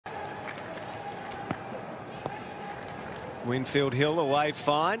Winfield Hill away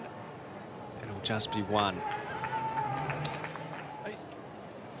fine. It'll just be one.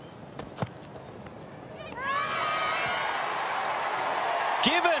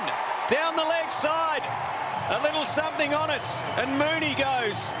 Given down the leg side. A little something on it. And Mooney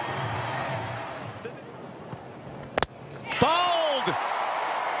goes. Bowled.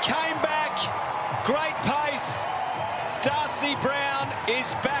 Came back. Great pace. Darcy Brown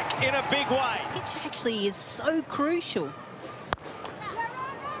is back in a big way. Which actually is so crucial.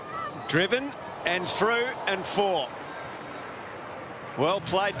 Driven and through and four. Well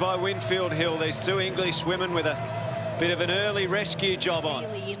played by Winfield Hill. These two English women with a bit of an early rescue job on.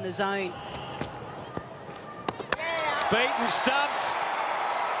 Really in the zone. Beaten, stumped.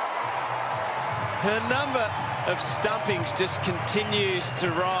 Her number of stumpings just continues to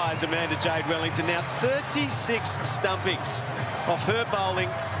rise, Amanda Jade Wellington. Now 36 stumpings off her bowling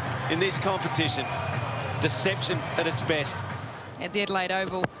in this competition. Deception at its best. At the Adelaide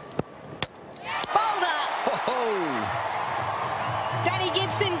Oval. Boulder! Oh. Danny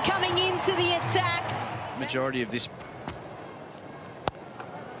Gibson coming into the attack. Majority of this.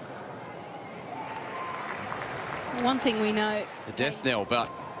 One thing we know. The death knell, but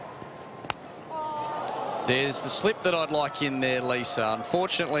there's the slip that I'd like in there, Lisa.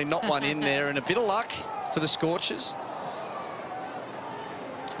 Unfortunately, not one in there, and a bit of luck for the Scorchers.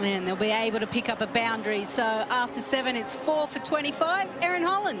 And they'll be able to pick up a boundary. So after 7, it's 4 for 25. Erin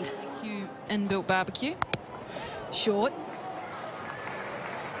Holland. Thank you, Inbuilt Barbecue. Short.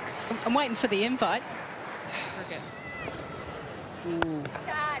 I'm waiting for the invite. Cricket. Ooh.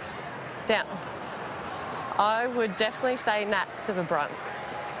 Down. I would definitely say Nat Silverbrunt.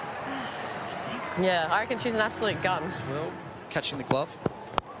 Yeah, I reckon she's an absolute gun. Well, catching the glove.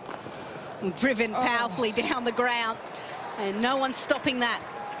 Driven powerfully down the ground. And no one's stopping that.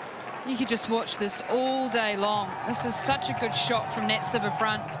 You could just watch this all day long. This is such a good shot from Nat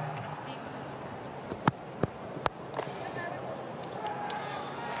Silverbrunt.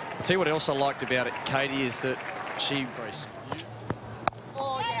 I'll tell you what else I liked about it, Katie, is that she...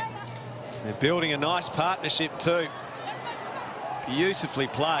 They're building a nice partnership too. Beautifully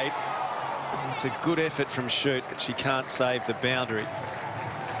played. It's a good effort from Shoot, but she can't save the boundary.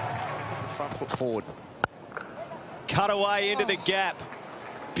 Front foot forward. Cut away into the gap.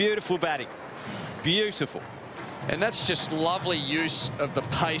 Beautiful batting. Beautiful. And that's just lovely use of the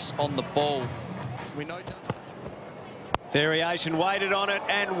pace on the ball. We know... Variation waited on it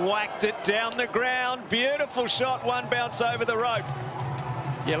and whacked it down the ground. Beautiful shot, one bounce over the rope.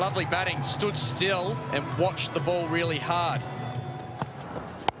 Yeah, lovely batting. Stood still and watched the ball really hard.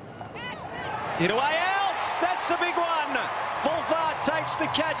 Hit away out. That's a big one. Wolfart takes the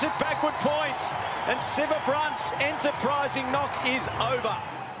catch at backward points. And Silverbrunt's enterprising knock is over.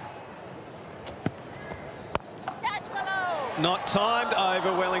 Not timed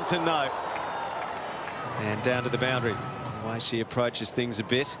over Wellington, though. And down to the boundary. The way she approaches things a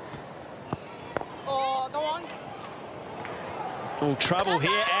bit. Oh, go on. Oh, trouble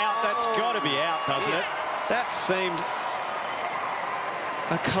here. Out. That's got to be out, doesn't it? That seemed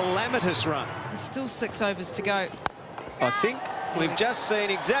a calamitous run. There's still 6 overs to go. I think we've just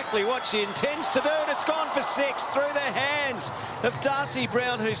seen exactly what she intends to do, and it's gone for 6 through the hands of Darcy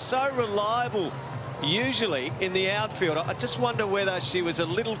Brown, who's so reliable usually in the outfield. I just wonder whether she was a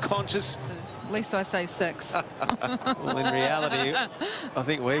little conscious. At least I say 6. Well, in reality, I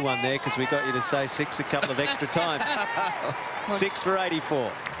think we won there because we got you to say 6 a couple of extra times. 6 for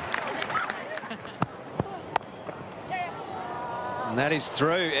 84. And that is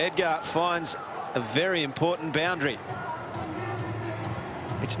through. Edgar finds a very important boundary.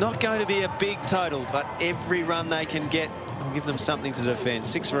 It's not going to be a big total, but every run they can get will give them something to defend.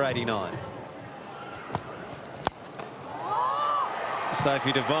 6 for 89.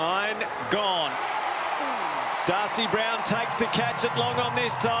 Sophie Devine, gone. Darcy Brown takes the catch at long on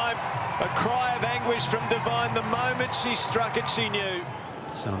this time. A cry of anguish from Devine. The moment she struck it, she knew.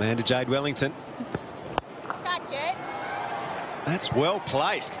 So Amanda Jade Wellington. Catch it. That's well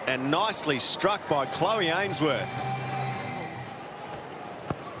placed and nicely struck by Chloe Ainsworth.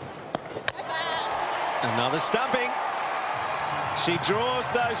 Another stumping. She draws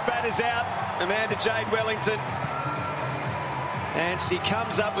those batters out, Amanda Jade Wellington. And she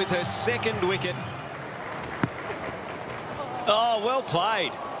comes up with her 2nd wicket. Oh, well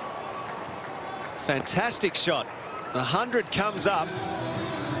played. Fantastic shot. The 100 comes up.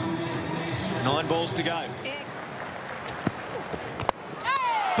 9 balls to go.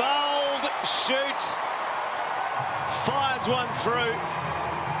 Bowled, shoots, fires one through.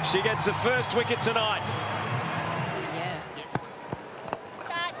 She gets her 1st wicket tonight.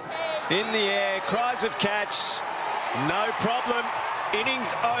 Yeah. In the air, cries of catch. No problem.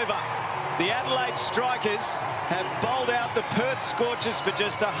 Innings over. The Adelaide Strikers have bowled out the Perth Scorchers for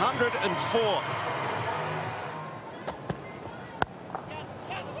just 104.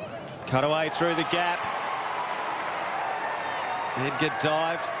 Cut away through the gap. Edgar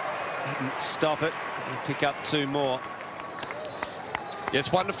dived. Couldn't stop it. And pick up 2 more. Yeah,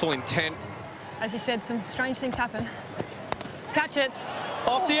 it's wonderful intent. As you said, some strange things happen. Catch it.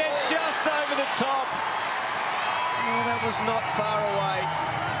 Off the edge, just over the top. Oh, that was not far away.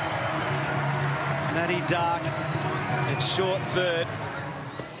 Matty Dark at short third.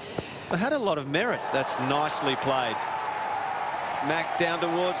 It had a lot of merits. That's nicely played. Mack down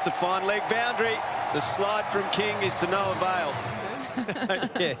towards the fine leg boundary. The slide from King is to no avail.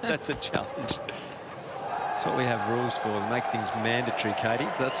 Yeah, that's a challenge. That's what we have rules for. We make things mandatory, Katie.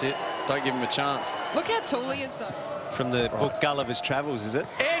 That's it. Don't give him a chance. Look how tall he is, though. From the book Gulliver's Travels, is it?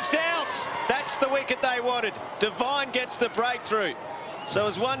 Edged out! That's the wicket they wanted. Devine gets the breakthrough. So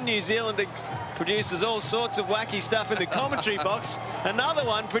as one New Zealander produces all sorts of wacky stuff in the commentary box, another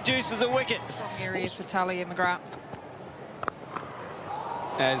one produces a wicket. Wrong area for Tully and McGrath.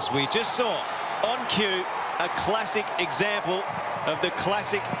 As we just saw, on cue, a classic example of the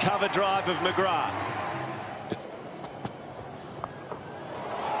classic cover drive of McGrath.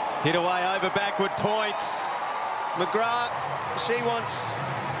 Hit away over backward points. McGrath, she wants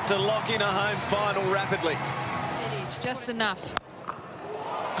to lock in a home final rapidly. Just enough.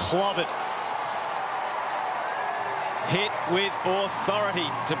 Clobbered. Hit with authority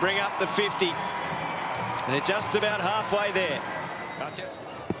to bring up the 50. They're just about halfway there.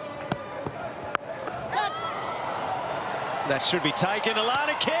 That should be taken.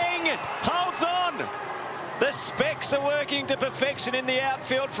 Alana King holds on. The specs are working to perfection in the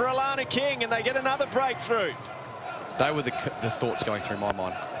outfield for Alana King, and they get another breakthrough. They were the thoughts going through my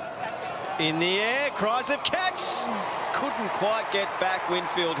mind. In the air, cries of catch. Couldn't quite get back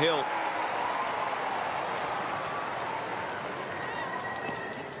Winfield Hill.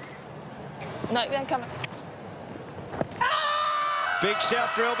 No, we ain't coming. Big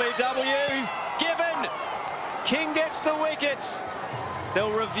shout for LBW. Given. King gets the wickets.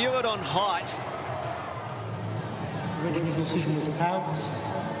 They'll review it on height. Original decision was out.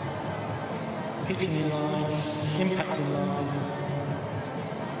 Pitching in line. Impact in line.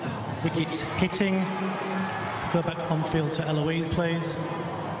 Wickets hitting. Go back on field to Eloise, please.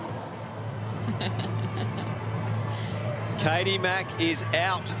 Katie Mack is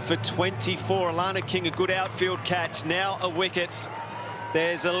out for 24. Alana King, a good outfield catch. Now a wicket.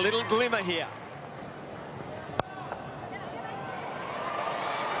 There's a little glimmer here.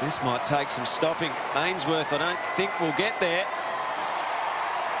 This might take some stopping. Ainsworth, I don't think will get there.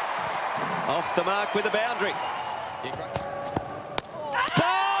 Off the mark with a boundary.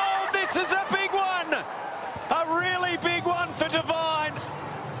 Oh, this is a big one. A really big one for Devine.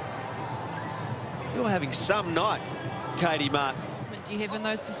 You're having some night, Katie Martin. Do you have in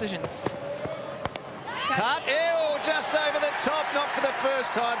those decisions? Cut, ew, just over the top, not for the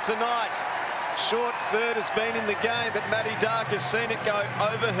first time tonight. Short third has been in the game, but Matty Dark has seen it go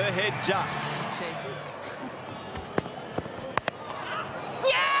over her head just.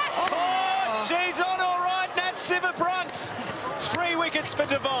 Yes! Oh, she's on all right, Nat Siver-Brunts. 3 wickets for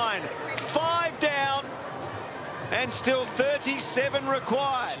Devine. 5 down, and still 37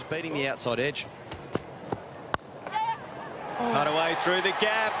 required. She's beating the outside edge. Cut away through the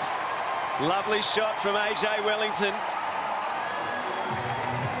gap. Lovely shot from AJ Wellington.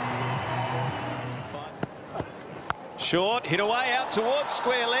 Short, hit away out towards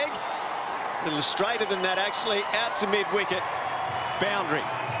square leg. A little straighter than that, actually. Out to mid-wicket. Boundary.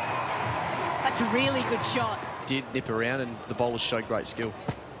 That's a really good shot. Did nip around, and the bowlers showed great skill.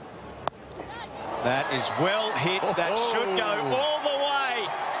 That is well hit. That should go all the way.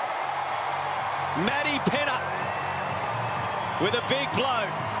 Maddie Penner with a big blow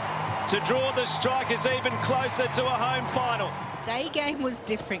to draw the Strikers even closer to a home final. Day game was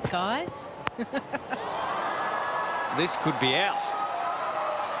different, guys. This could be out.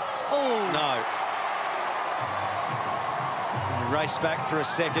 Oh. No. They race back for a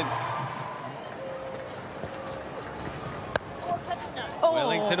second. Oh.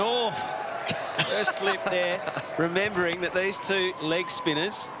 Wellington off. First slip there. Remembering that these 2 leg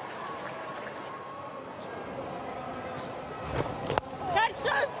spinners.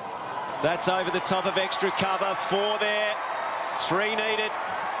 That's over the top of extra cover. 4 there. 3 needed.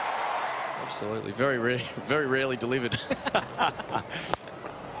 Absolutely. Very rarely delivered.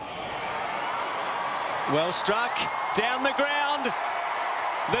 Well struck. Down the ground.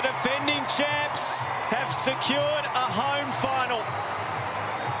 The defending champs have secured a home final.